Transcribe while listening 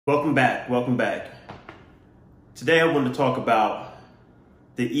Welcome back, welcome back. Today I want to talk about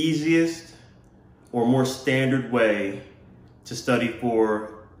the easiest or more standard way to study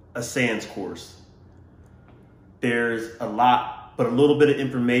for a SANS course. There's a lot, but a little bit of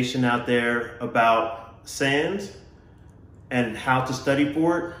information out there about SANS and how to study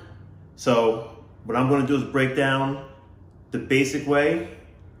for it. So what I'm going to do is break down the basic way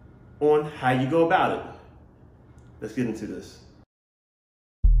on how you go about it. Let's get into this.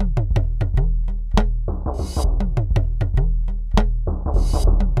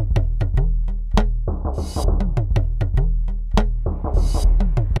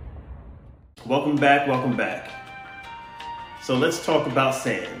 Welcome back, welcome back. So let's talk about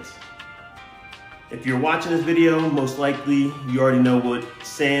SANS. If you're watching this video, most likely you already know what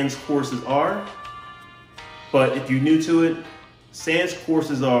SANS courses are. But if you're new to it, SANS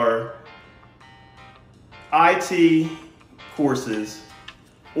courses are IT courses,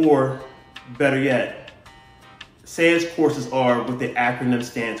 or better yet, SANS courses are what the acronym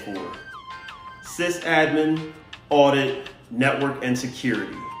stands for: Sysadmin, Audit, Network, and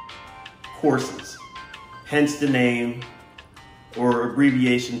Security courses. Hence the name or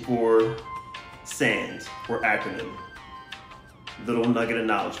abbreviation for SANS, or acronym. Little nugget of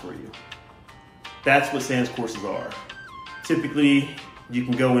knowledge for you. That's what SANS courses are. Typically, you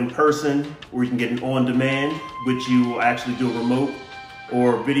can go in person, or you can get an on-demand, which you will actually do a remote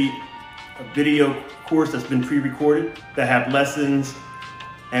or a video course that's been pre-recorded, that have lessons,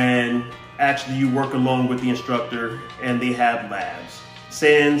 and actually you work along with the instructor, and they have labs.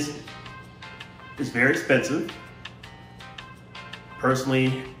 SANS is very expensive.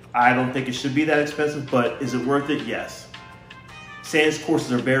 Personally, I don't think it should be that expensive, but is it worth it? Yes. SANS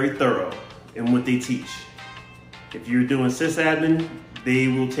courses are very thorough in what they teach. If you're doing sysadmin, they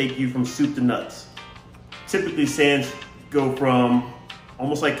will take you from soup to nuts. Typically, SANS go from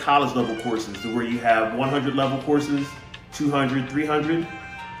almost like college level courses to where you have 100 level courses, 200, 300.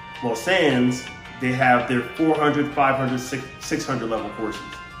 Well, SANS, they have their 400, 500, 600 level courses.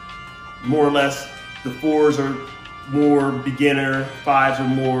 More or less, the 4s are more beginner, 5s are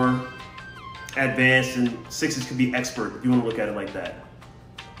more advanced, and 6s could be expert if you want to look at it like that.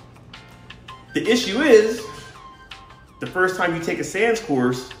 The issue is, the first time you take a SANS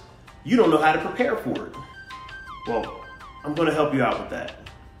course, you don't know how to prepare for it. Well, I'm going to help you out with that.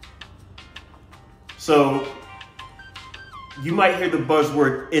 So, you might hear the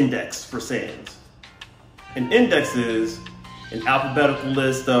buzzword index for SANS. An index is an alphabetical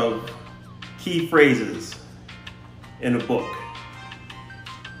list of key phrases in a book.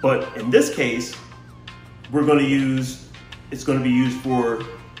 But in this case, it's going to be used for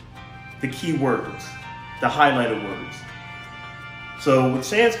the key words, the highlighted words. So with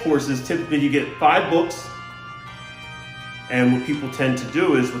SANS courses, typically you get 5 books, and what people tend to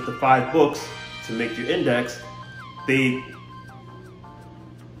do is with the 5 books, to make your index, they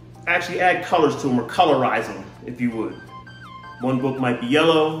actually add colors to them, or colorize them, if you would. One book might be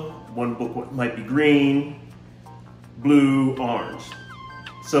yellow, one book might be green, blue, orange.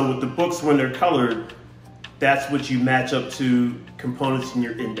 So with the books, when they're colored, that's what you match up to components in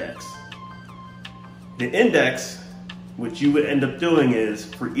your index. The index, what you would end up doing is,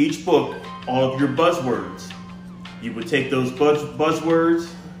 for each book, all of your buzzwords, you would take those buzzwords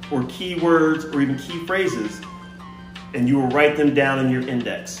or keywords or even key phrases, and you will write them down in your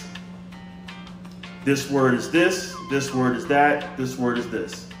index. This word is this word is that, this word is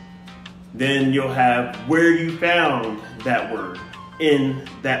this. Then you'll have where you found that word in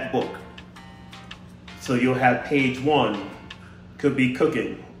that book. So you'll have page 1 could be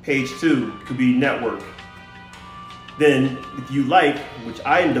cooking, page 2 could be network. Then if you like, which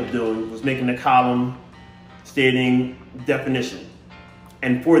I ended up doing, was making a column stating definition.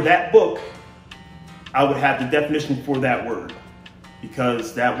 And for that book, I would have the definition for that word,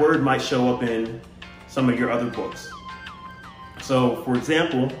 because that word might show up in some of your other books. So for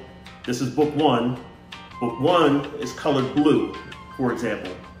example, this is book 1. Book 1 is colored blue, for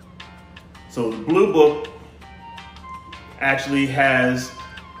example. So the blue book actually has,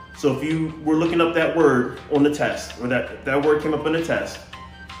 so if you were looking up that word on the test, or that word came up in the test,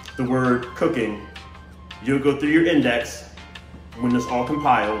 the word cooking, you'll go through your index when it's all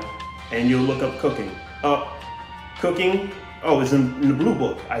compiled, and you'll look up cooking. Cooking, it's in the blue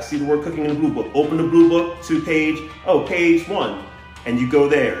book. I see the word cooking in the blue book. Open the blue book to page 1, and you go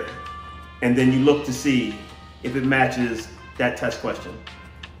there. And then you look to see if it matches that test question.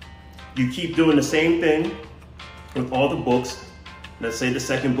 You keep doing the same thing with all the books. Let's say the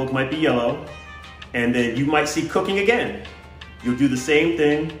second book might be yellow, and then you might see cooking again. You'll do the same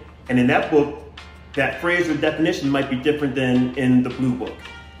thing, and in that book, that phrase or definition might be different than in the blue book.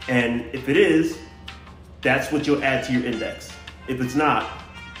 And if it is, that's what you'll add to your index. If it's not,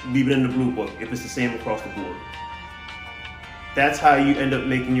 leave it in the blue book if it's the same across the board. That's how you end up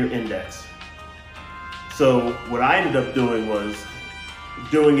making your index. So what I ended up doing was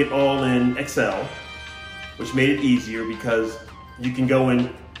doing it all in Excel, which made it easier because you can go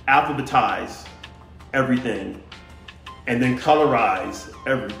and alphabetize everything and then colorize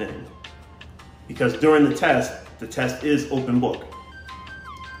everything. Because during the test is open book.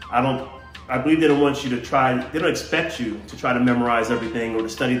 I believe they don't want you to they don't expect you to try to memorize everything or to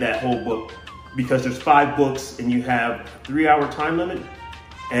study that whole book, because there's 5 books and you have a 3-hour time limit,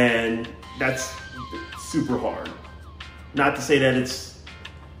 and that's super hard. Not to say that it's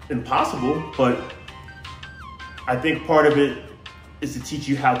impossible, but I think part of it is to teach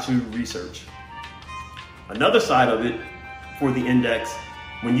you how to research. Another side of it for the index,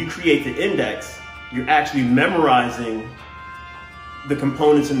 when you create the index, you're actually memorizing the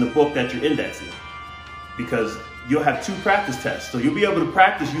components in the book that you're indexing, because you'll have 2 practice tests. So you'll be able to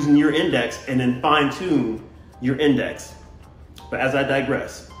practice using your index and then fine-tune your index. But as I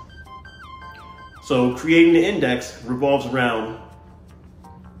digress. So creating the index revolves around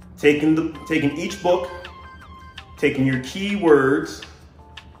taking each book, taking your keywords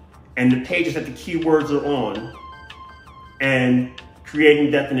and the pages that the keywords are on, and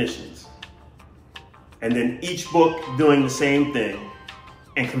creating definitions. And then each book doing the same thing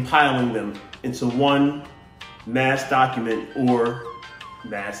and compiling them into one mass document or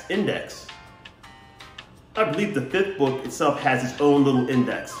mass index. I believe the 5th book itself has its own little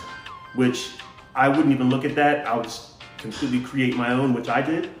index, which I wouldn't even look at that. I would just completely create my own, which I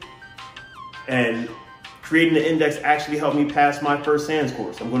did. And creating the index actually helped me pass my first SANS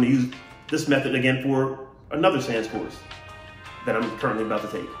course. I'm going to use this method again for another SANS course that I'm currently about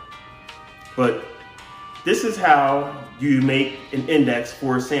to take. But this is how you make an index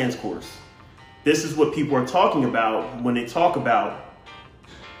for a SANS course. This is what people are talking about when they talk about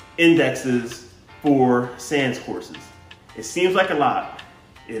indexes for SANS courses. It seems like a lot.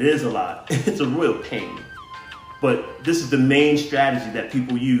 It is a lot. It's a real pain. But this is the main strategy that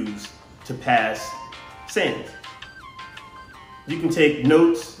people use to pass SANS. You can take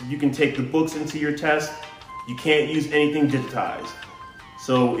notes, you can take the books into your test. You can't use anything digitized.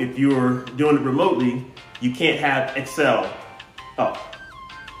 So if you're doing it remotely, you can't have Excel up.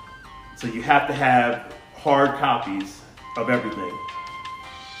 So you have to have hard copies of everything.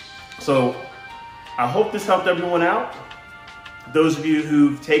 So I hope this helped everyone out. Those of you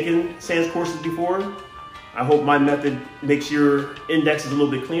who've taken SANS courses before, I hope my method makes your indexes a little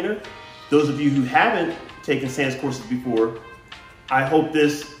bit cleaner. Those of you who haven't taken SANS courses before, I hope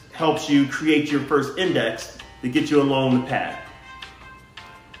this helps you create your first index to get you along the path.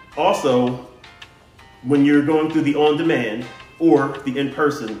 Also, when you're going through the on-demand or the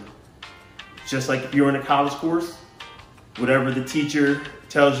in-person, just like if you're in a college course, whatever the teacher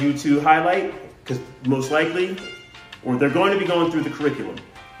tells you to highlight, because most likely, or they're going to be going through the curriculum,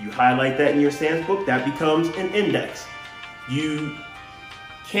 you highlight that in your SANS book, that becomes an index. You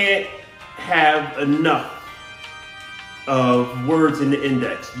can't have enough of words in the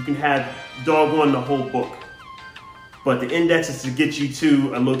index. You can have doggone the whole book. But the index is to get you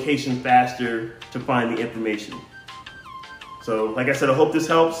to a location faster to find the information. So like I said, I hope this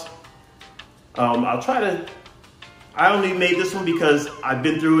helps. I only made this one because I've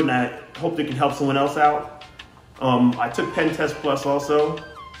been through it and I hope it can help someone else out. I took Pen Test Plus also,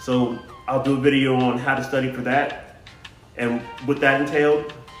 so I'll do a video on how to study for that and what that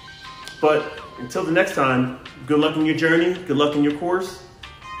entailed. But until the next time, good luck in your journey, good luck in your course,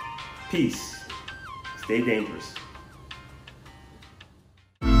 peace, stay dangerous.